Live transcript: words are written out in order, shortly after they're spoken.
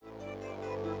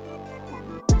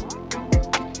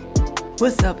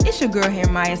What's up? It's your girl here,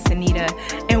 Maya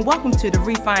Sanita, and welcome to the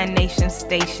Refined Nation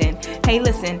Station. Hey,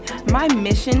 listen, my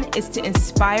mission is to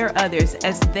inspire others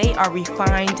as they are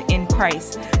refined in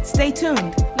Christ. Stay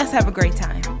tuned. Let's have a great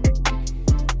time.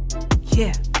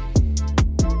 Yeah.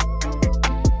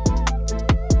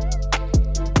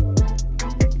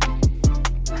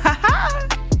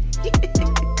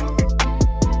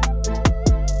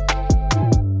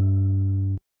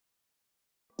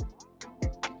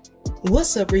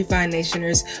 What's up, Refined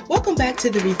Nationers? Welcome back to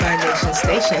the Refined Nation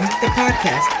Station, the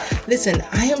podcast. Listen,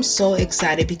 I am so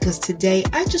excited because today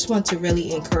I just want to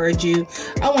really encourage you.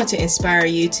 I want to inspire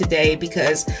you today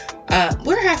because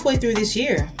we're halfway through this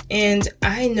year. And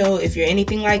I know if you're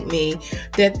anything like me,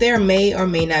 that there may or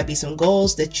may not be some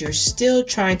goals that you're still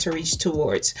trying to reach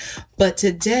towards. But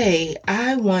today,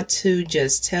 I want to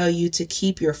just tell you to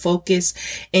keep your focus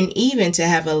and even to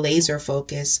have a laser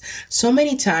focus. So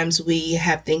many times we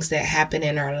have things that happen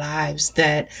in our lives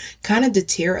that kind of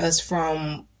deter us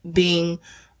from being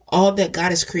all that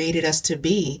God has created us to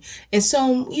be. And so,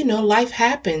 life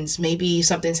happens. Maybe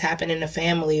something's happened in the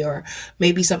family, or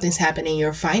maybe something's happened in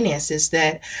your finances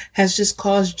that has just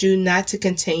caused you not to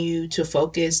continue to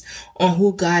focus on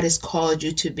who God has called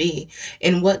you to be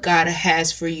and what God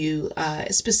has for you,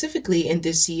 specifically in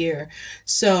this year.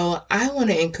 So I want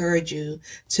to encourage you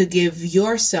to give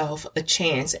yourself a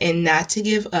chance and not to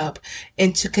give up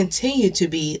and to continue to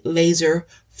be laser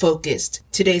focused.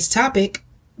 Today's topic: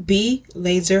 be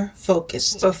laser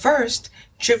focused. But first,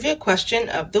 trivia question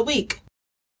of the week.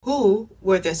 Who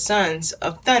were the sons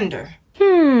of thunder?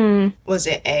 Was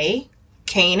it A,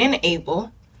 Cain and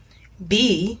Abel,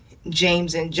 B,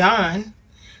 James and John,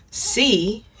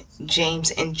 C, James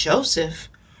and Joseph,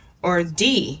 or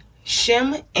D,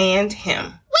 Shem and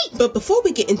Ham? But before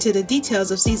we get into the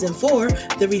details of Season 4,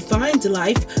 The Refined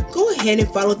Life, go ahead and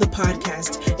follow the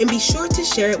podcast and be sure to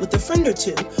share it with a friend or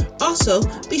two. Also,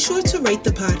 be sure to rate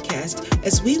the podcast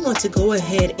as we want to go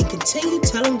ahead and continue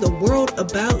telling the world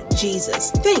about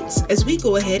Jesus. Thanks as we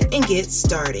go ahead and get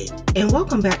started. And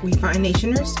welcome back, Refined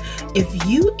Nationers. If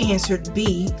you answered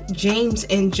B, James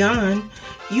and John,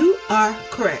 you are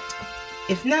correct.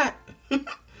 If not,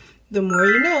 the more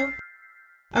you know.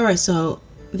 All right, so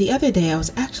the other day I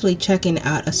was actually checking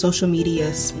out a social media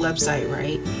website,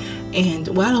 right? And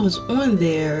while I was on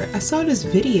there, I saw this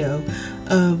video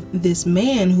of this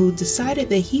man who decided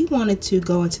that he wanted to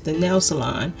go into the nail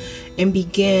salon and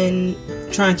begin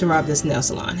trying to rob this nail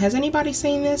salon. Has anybody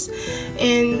seen this?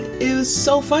 And it was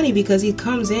so funny because he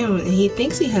comes in and he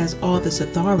thinks he has all this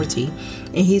authority.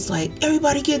 And he's like,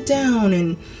 everybody get down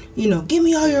and, give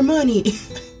me all your money.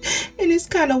 And it's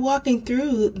kind of walking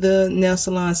through the nail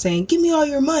salon saying, give me all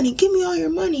your money, give me all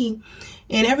your money.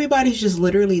 And everybody's just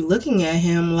literally looking at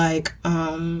him like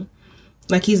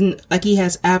he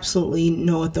has absolutely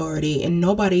no authority, and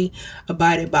nobody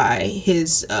abided by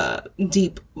his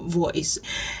deep voice.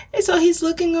 And so he's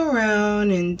looking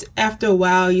around, and after a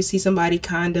while you see somebody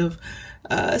kind of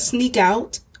sneak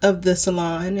out of the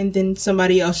salon, and then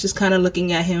somebody else just kind of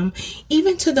looking at him,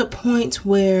 even to the point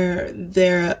where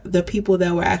the people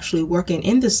that were actually working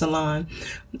in the salon,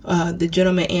 the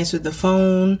gentleman answered the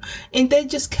phone, and they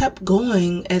just kept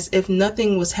going as if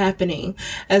nothing was happening,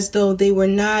 as though they were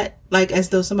not, as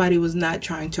though somebody was not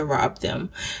trying to rob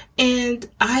them. And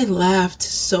I laughed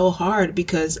so hard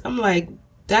because I'm like,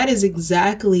 that is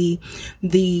exactly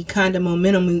the kind of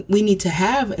momentum we need to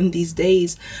have in these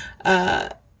days,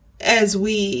 as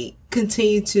we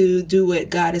continue to do what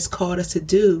God has called us to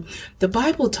do. The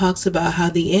Bible talks about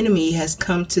how the enemy has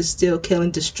come to steal, kill,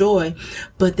 and destroy,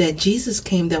 but that Jesus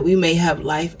came that we may have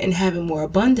life and have it more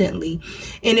abundantly.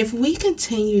 And if we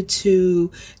continue to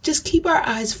just keep our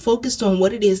eyes focused on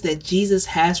what it is that Jesus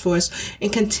has for us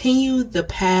and continue the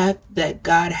path that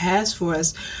God has for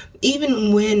us,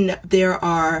 even when there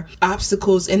are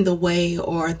obstacles in the way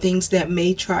or things that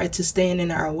may try to stand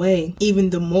in our way, even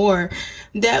the more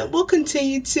that we'll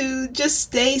continue to just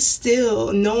stay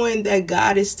still, knowing that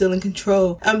God is still in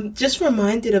control. I'm just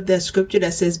reminded of that scripture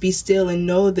that says, be still and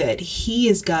know that He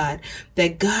is God,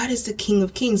 that God is the King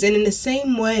of Kings. And in the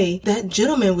same way, that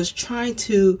gentleman was trying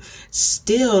to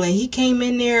steal, and he came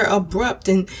in there abrupt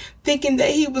and thinking that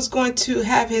he was going to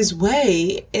have his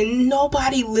way, and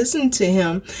nobody listened to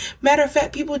him. Matter of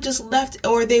fact, people just left,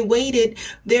 or they waited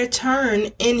their turn,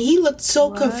 and he looked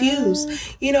so confused.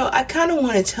 I kind of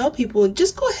want to tell people,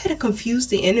 just go ahead and confuse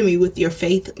the enemy with your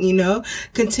faith,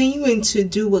 continuing to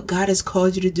do what God has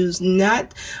called you to do,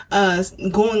 not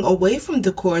going away from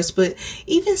the course, but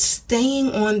even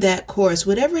staying on that course,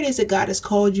 whatever it is that God has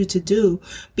called you to do,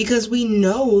 because we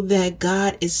know that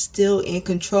God is still in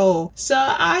control. So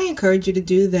I encourage you to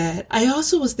do that. I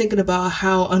also was thinking about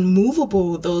how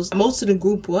unmovable most of the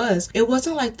group was. It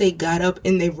wasn't like they got up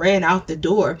and they ran out the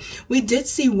door. We did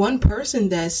see one person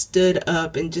that stood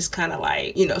up and just kind of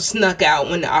like, snuck out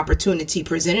when the opportunity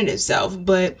presented itself.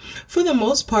 But for the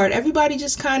most part, everybody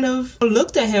just kind of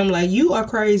looked at him like, you are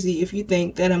crazy if you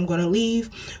think that I'm going to leave.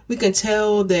 We can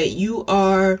tell that you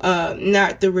are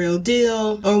not the real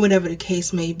deal, or whatever the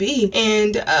case may be.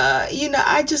 And,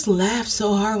 I just laughed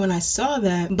so hard when I saw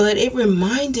that, but it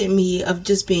reminded me of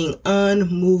just being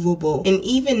unmovable, and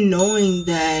even knowing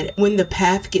that when the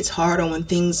path gets hard or when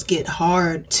things get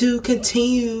hard, to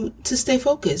continue to stay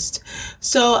focused.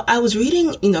 So I was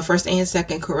reading, 1st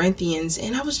and 2nd Corinthians,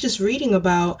 and I was just reading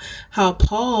about how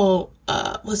Paul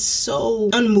was so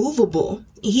unmovable.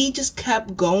 He just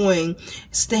kept going,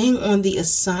 staying on the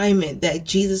assignment that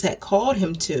Jesus had called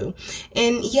him to.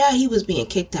 And yeah, he was being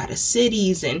kicked out of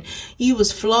cities and he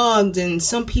was flogged, and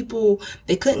some people,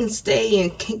 they couldn't stay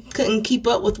and couldn't keep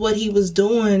up with what he was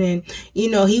doing. And,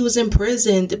 he was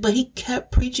imprisoned, but he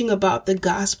kept preaching about the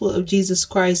gospel of Jesus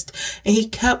Christ, and he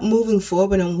kept moving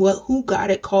forward on who God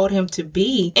had called him to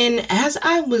be. And as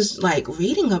I was like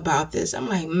reading about this, I'm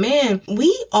like, man,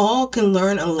 we all can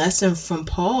learn a lesson from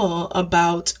Paul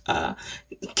about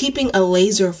keeping a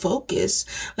laser focus.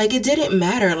 Like, it didn't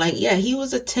matter. Like, yeah, he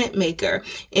was a tent maker,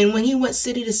 and when he went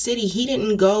city to city, he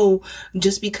didn't go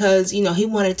just because, he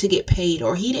wanted to get paid,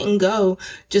 or he didn't go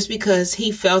just because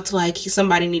he felt like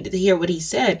somebody needed to hear what he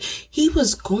said. He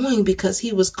was going because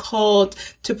he was called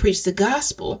to preach the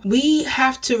gospel. We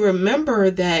have to remember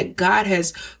that God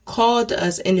has called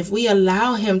us, and if we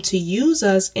allow him to use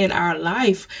us in our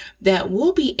life, that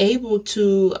we'll be able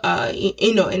to,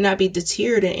 and not be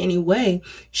deterred in any way,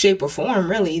 shape, or form,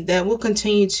 really, that we'll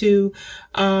continue to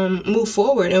move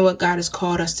forward in what God has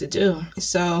called us to do.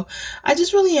 So I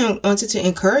just really wanted to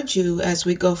encourage you as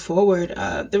we go forward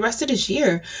the rest of this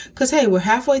year, because hey, we're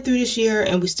halfway through this year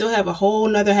and we still have a whole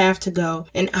nother half to go.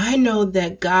 And I know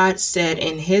that God said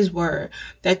in his word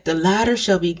that the latter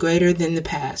shall be greater than the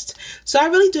past. So I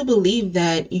really do believe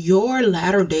that your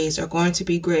latter days are going to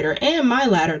be greater, and my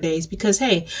latter days, because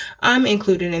hey, I'm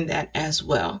included in that as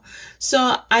well.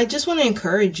 So I just want to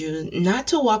encourage you not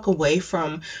to walk away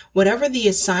from whatever the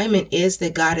assignment is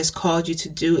that God has called you to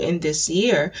do in this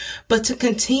year, but to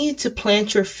continue to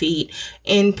plant your feet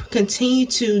and continue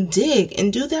to dig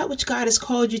and do that which God has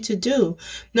called you to do,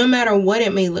 no matter what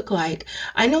it may look like.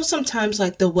 I know sometimes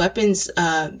like the weapons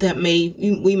that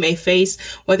we may face,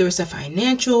 whether it's a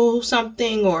financial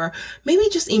something or maybe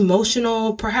just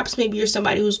emotional, perhaps maybe you're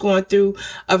somebody who's going through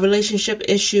a relationship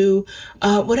issue,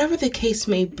 whatever the case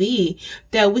may be,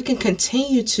 that we can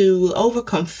continue to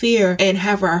overcome fear and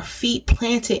have our feet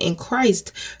planted in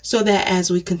Christ, so that as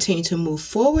we continue to move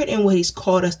forward in what he's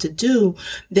called us to do,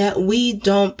 that we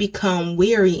don't become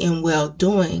weary in well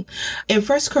doing. In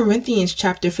 1 Corinthians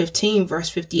chapter 15, verse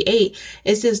 58,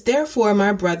 it says, "Therefore,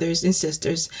 my brothers and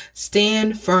sisters,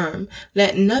 stand firm.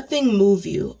 Let nothing move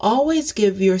you. Always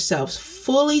give yourselves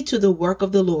fully to the work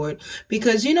of the Lord,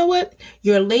 because you know what?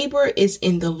 Your labor is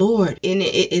in the Lord, and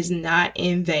it is not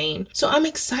in vain." So I'm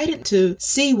excited to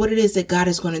see what it is that God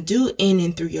is going to do in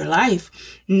and through your life,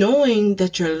 knowing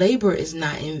that your labor is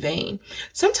not in vain.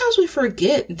 Sometimes we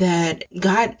forget that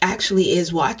God actually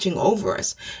is watching over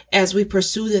us as we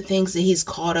pursue the things that he's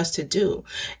called us to do.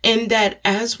 And that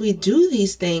as we do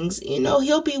these things,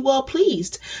 he'll be well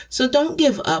pleased. So don't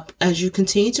give up as you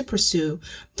continue to pursue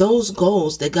those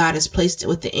goals that God has placed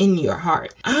within your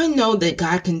heart. I know that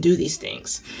God can do these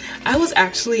things. I was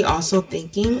actually also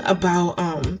thinking about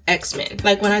X-Men.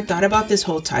 Like when I thought about this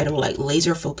whole title, like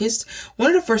laser focused, one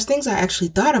of the first things I actually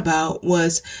thought about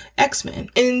was X-Men.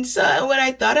 And so when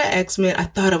I thought of X-Men, I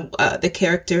thought of the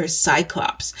character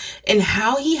Cyclops and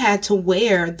how he had to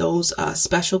wear those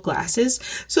special glasses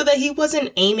so that he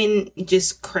wasn't aiming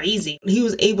just crazy. He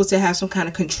was able to have some kind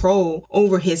of control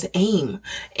over his aim.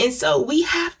 And so we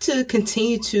have to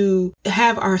continue to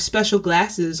have our special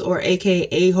glasses, or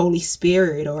AKA Holy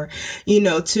Spirit, or,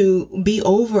 to be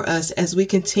over us as we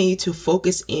continue to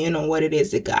focus in on what it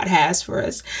is that God has for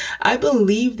us. I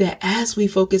believe that as we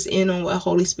focus in on what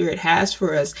Holy Spirit has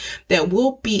for us, that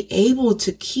we'll be able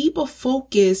to keep a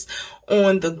focus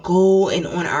on the goal and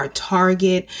on our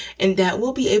target, and that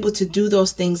we'll be able to do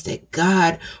those things that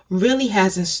God really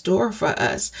has in store for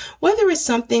us. Whether it's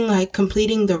something like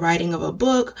completing the writing of a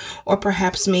book, or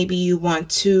perhaps maybe you want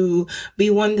to be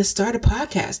one to start a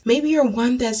podcast. Maybe you're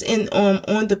one that's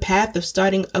on the path of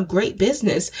starting a great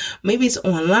business. Maybe it's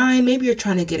online. Maybe you're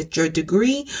trying to get your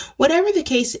degree. Whatever the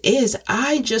case is,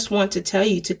 I just want to tell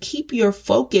you to keep your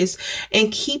focus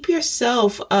and keep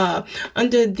yourself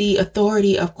under the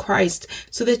authority of Christ,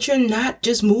 rest so that you're not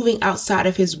just moving outside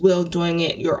of his will, doing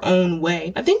it your own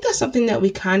way. I think that's something that we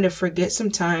kind of forget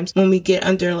sometimes when we get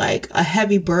under like a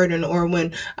heavy burden, or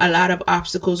when a lot of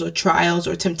obstacles or trials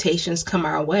or temptations come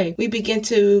our way. We begin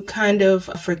to kind of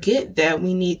forget that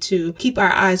we need to keep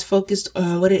our eyes focused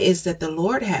on what it is that the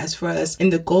Lord has for us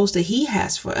and the goals that he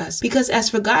has for us. Because as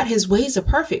for God, his ways are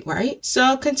perfect, right?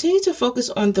 So continue to focus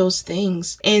on those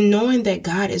things, and knowing that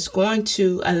God is going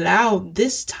to allow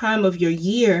this time of your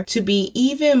year to be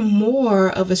even more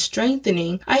of a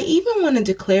strengthening. I even want to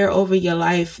declare over your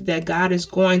life that God is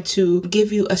going to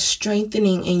give you a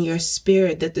strengthening in your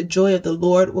spirit, that the joy of the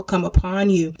Lord will come upon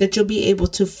you, that you'll be able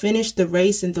to finish the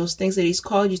race and those things that he's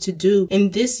called you to do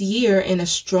in this year in a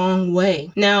strong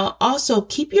way. Now, also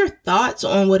keep your thoughts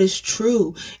on what is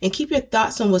true, and keep your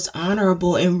thoughts on what's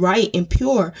honorable and right and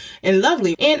pure and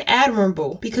lovely and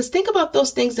admirable, because think about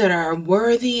those things that are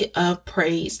worthy of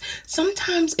praise.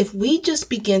 Sometimes if we just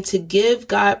begin to give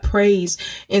God praise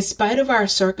in spite of our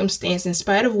circumstance, in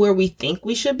spite of where we think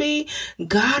we should be,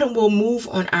 God will move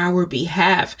on our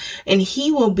behalf, and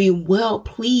he will be well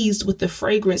pleased with the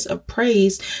fragrance of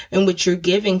praise in which you're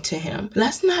giving to him.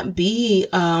 Let's not be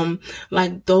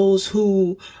like those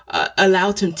who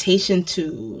allow temptation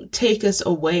to take us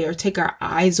away or take our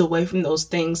eyes away from those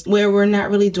things where we're not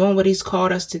really doing what he's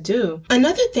called us to do.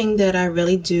 Another thing that I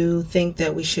really do think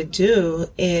that we should do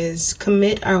is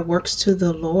commit our works to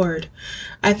the Lord.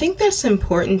 I think that's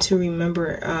important to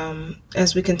remember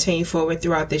as we continue forward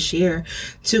throughout this year,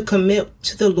 to commit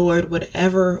to the Lord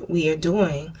whatever we are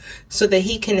doing so that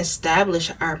he can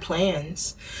establish our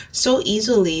plans. So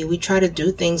easily we try to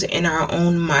do things in our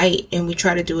own might, and we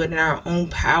try to do it in our own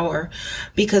power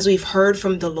because we've heard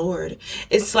from the Lord.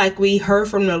 It's like we heard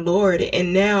from the Lord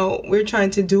and now we're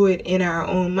trying to do it in our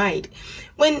own might,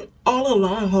 when all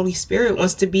along, Holy Spirit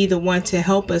wants to be the one to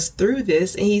help us through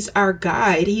this, and he's our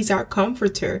guide. He's our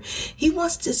comforter. He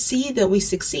wants to see that we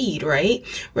succeed, right?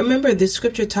 Remember, the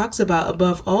scripture talks about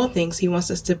above all things, he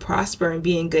wants us to prosper and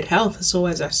be in good health, so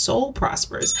as our soul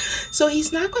prospers. So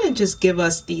he's not going to just give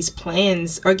us these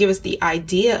plans or give us the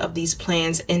idea of these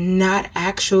plans and not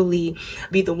actually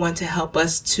be the one to help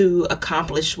us to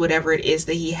accomplish whatever it is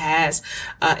that he has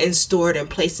stored and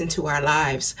placed into our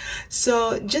lives.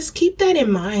 So just keep that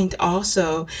in mind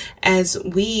also as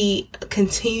we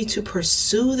continue to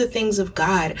pursue the things of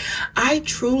God. I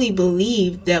truly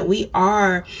believe that we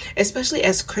are, especially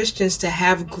as Christians, to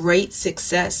have great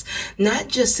success, not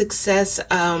just success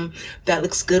that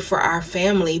looks good for our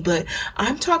family, but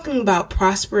I'm talking about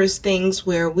prosperous things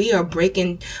where we are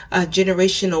breaking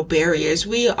generational barriers.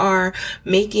 We are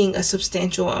making a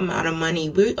substantial amount of money.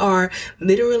 We are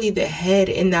literally the head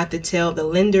and not the tail, the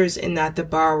lenders and not the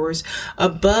borrowers,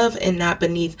 above and not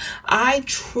beneath. I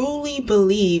truly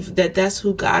believe that that's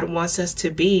who God wants us to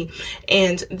be,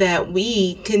 and that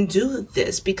we can do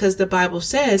this because the Bible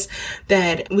says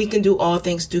that we can do all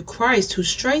things through Christ who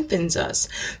strengthens us.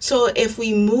 So if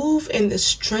we move in the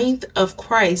strength of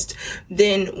Christ,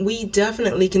 then we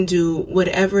definitely can do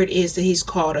whatever it is that he's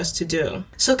called us to do.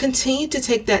 So continue to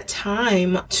take that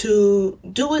time to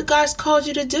do what God's called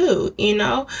you to do.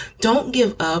 Don't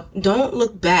give up. Don't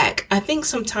look back. I think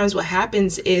sometimes what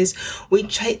happens is we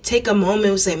take a moment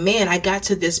and say, man, I got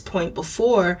to this point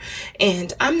before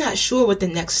and I'm not sure what the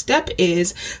next step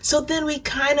is. So then we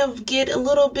kind of get a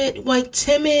little bit like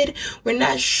timid. We're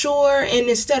not sure. And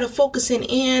instead of focusing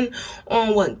in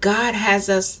on what God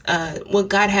has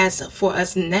for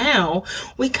us now,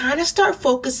 we kind of start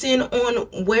focusing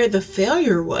on where the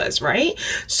failure was, right?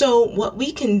 So what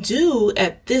we can do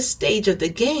at this stage of the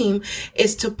game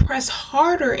is to press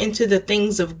harder into the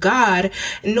things of God,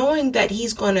 knowing that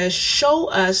he's going to show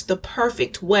us the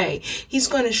perfect way. He's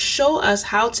going to show us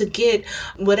how to get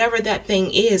whatever that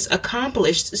thing is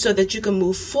accomplished so that you can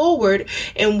move forward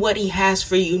in what he has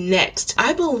for you next.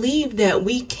 I believe that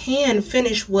we can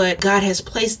finish what God has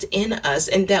placed in us,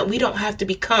 and that we don't have to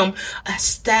become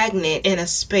stagnant in a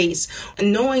space,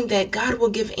 knowing that God will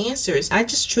give answers. I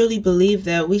just truly believe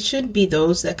that we should be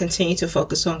those that continue to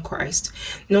focus on Christ,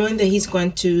 knowing that he's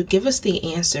going to give us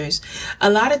the answers. A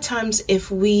lot of times,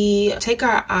 if we take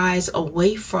our eyes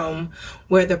away from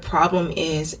where the problem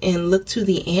is and look to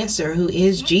the answer, who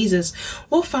is Jesus,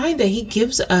 we'll find that he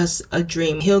gives us a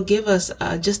dream. He'll give us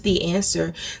just the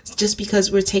answer, just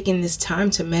because we're taking this time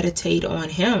to meditate on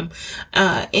him.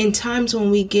 In times when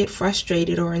we get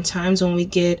frustrated, or in times when we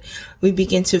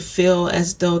begin to feel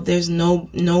as though there's no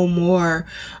more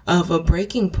of a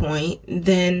breaking point,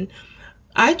 then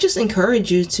I just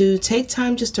encourage you to take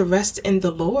time just to rest in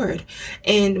the Lord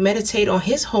and meditate on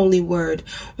His holy word.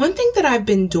 One thing that I've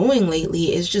been doing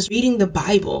lately is just reading the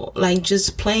Bible, like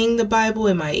just playing the Bible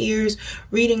in my ears,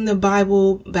 reading the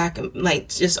Bible back, like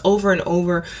just over and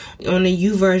over on the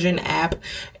YouVersion app,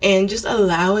 and just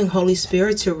allowing Holy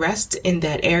Spirit to rest in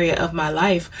that area of my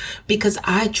life, because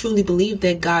I truly believe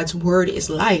that God's word is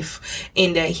life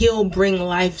and that He'll bring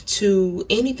life to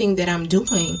anything that I'm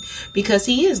doing, because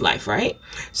He is life, right?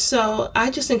 So I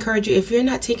just encourage you, if you're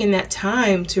not taking that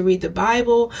time to read the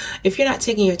Bible, if you're not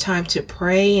taking your time to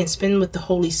pray and spend with the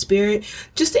Holy Spirit,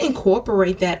 just to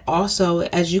incorporate that also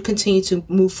as you continue to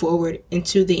move forward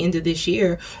into the end of this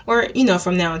year, or,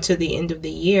 from now until the end of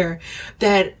the year,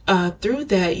 that through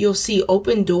that you'll see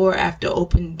open door after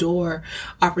open door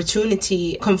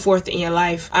opportunity come forth in your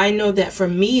life. I know that for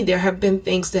me, there have been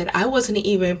things that I wasn't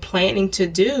even planning to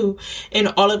do, and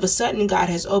all of a sudden God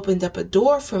has opened up a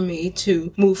door for me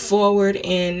to move forward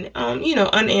in,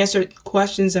 unanswered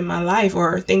questions in my life,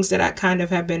 or things that I kind of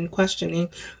have been questioning,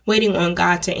 waiting on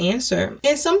God to answer.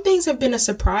 And some things have been a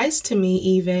surprise to me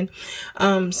even.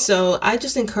 So I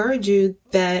just encourage you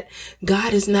that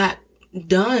God is not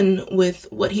done with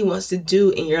what He wants to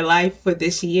do in your life for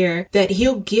this year, that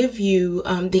He'll give you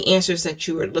the answers that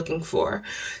you are looking for.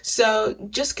 So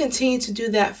just continue to do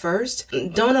that first.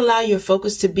 Don't allow your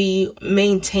focus to be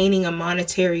maintaining a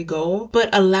monetary goal, but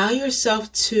allow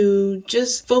yourself to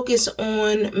just focus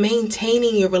on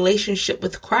maintaining your relationship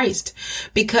with Christ,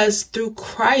 because through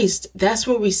Christ, that's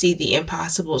where we see the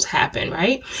impossibles happen,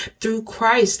 right? Through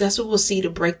Christ, that's where we'll see the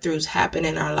breakthroughs happen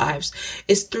in our lives.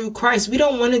 It's through Christ. We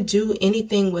don't want to do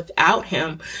anything without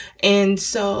Him. And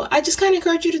so I just kind of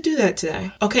encourage you to do that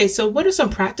today. Okay, so what are some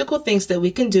practical things that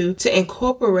we can do to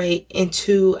incorporate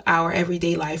into our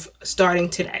everyday life starting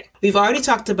today? We've already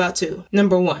talked about 2.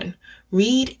 Number 1,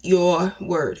 read your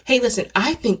word. Hey, listen,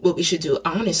 I think what we should do,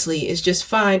 honestly, is just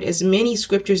find as many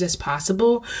scriptures as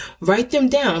possible, write them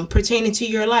down pertaining to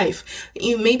your life.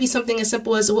 Maybe something as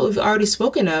simple as what we've already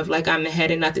spoken of, like I'm the head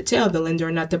and not the tail, the lender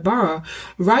and not the borrower.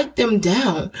 Write them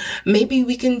down. Maybe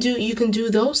you can do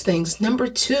those things. Number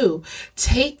 2,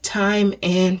 take time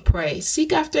and pray.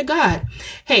 Seek after God.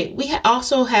 Hey, we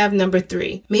also have number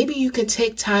 3. Maybe you can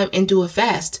take time and do a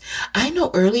fast. I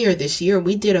know earlier this year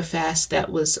we did a fast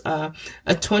that was a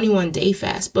 21-day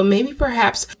fast, but maybe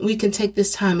perhaps we can take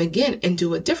this time again and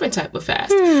do a different type of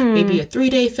fast. Maybe a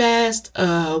 3-day fast,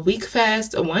 a week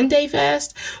fast, a 1-day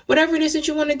fast, whatever it is that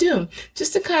you want to do,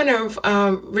 just to kind of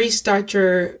restart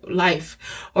your life,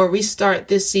 or restart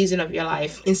this season of your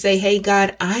life and say, hey,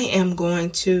 God, I am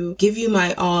going to give you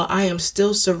my all. I am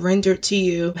still surrendered to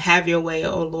you. Have your way,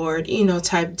 oh Lord,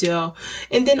 type deal.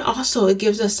 And then also it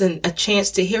gives us a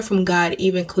chance to hear from God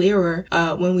even clearer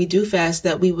when we do fast,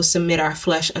 that we will submit our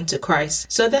flesh unto Christ.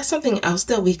 So that's something else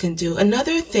that we can do.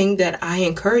 Another thing that I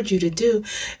encourage you to do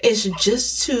is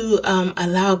just to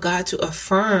allow God to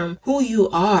affirm who you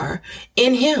are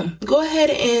in Him. Go ahead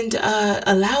and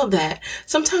allow that.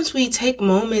 Sometimes we take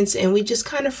moments and we just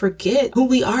kind of forget who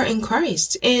we are in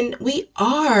Christ. And we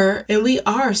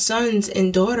are sons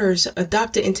and daughters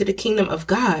adopted into the kingdom of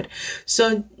God.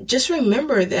 So just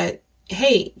remember that,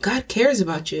 hey, God cares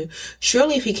about you.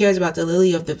 Surely if He cares about the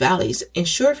lily of the valleys, and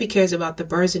sure if He cares about the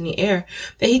birds in the air,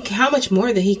 how much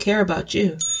more that He care about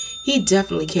you. He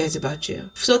definitely cares about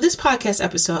you. So this podcast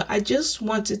episode, I just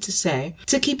wanted to say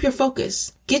to keep your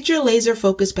focus. Get your laser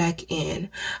focus back in.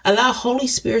 Allow Holy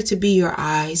Spirit to be your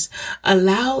eyes.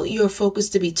 Allow your focus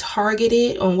to be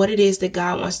targeted on what it is that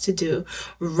God wants to do.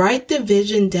 Write the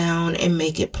vision down and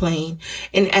make it plain.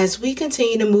 And as we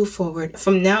continue to move forward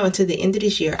from now until the end of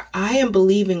this year, I am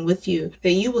believing with you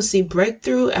that you will see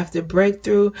breakthrough after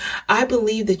breakthrough. I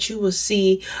believe that you will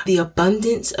see the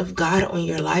abundance of God on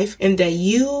your life, and that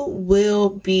you will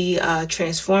be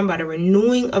transformed by the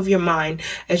renewing of your mind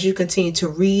as you continue to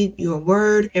read your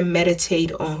word and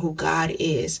meditate on who God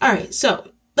is. All right,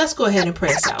 so let's go ahead and pray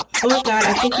us out. Lord God,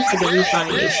 I thank you for the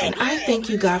Refine Nation. I thank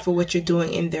you, God, for what you're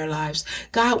doing in their lives.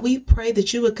 God, we pray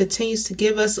that you would continue to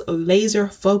give us a laser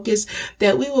focus,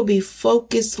 that we will be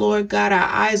focused, Lord God. Our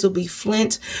eyes will be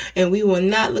flint, and we will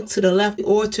not look to the left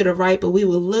or to the right, but we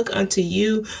will look unto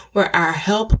you where our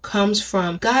help comes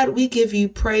from. God, we give you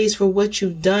praise for what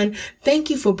you've done. Thank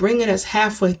you for bringing us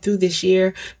halfway through this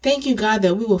year. Thank you, God,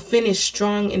 that we will finish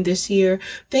strong in this year.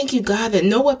 Thank you, God, that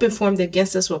no weapon formed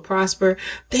against us will prosper.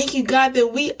 Thank you, God,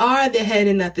 that we are the head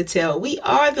and not the tail. We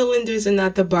are the lenders and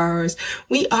not the borrowers.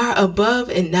 We are above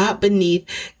and not beneath.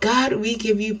 God, we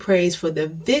give you praise for the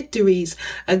victories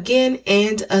again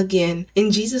and again.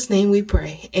 In Jesus' name we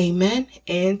pray. Amen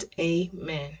and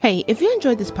amen. Hey, if you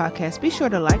enjoyed this podcast, be sure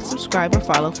to like, subscribe, and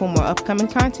follow for more upcoming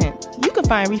content. You can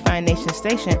find Refine Nation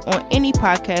Station on any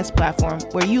podcast platform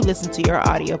where you listen to your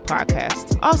audio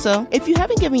podcast. Also, if you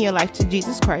haven't given your life to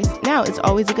Jesus Christ, now is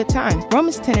always a good time.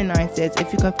 Romans 10:9 says,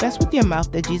 if you confess with your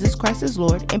mouth that Jesus Christ is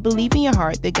Lord and believe in your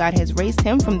heart that God has raised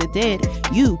him from the dead,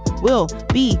 you will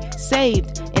be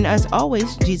saved. And as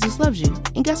always, Jesus loves you.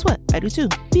 And guess what? I do too.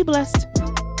 Be blessed.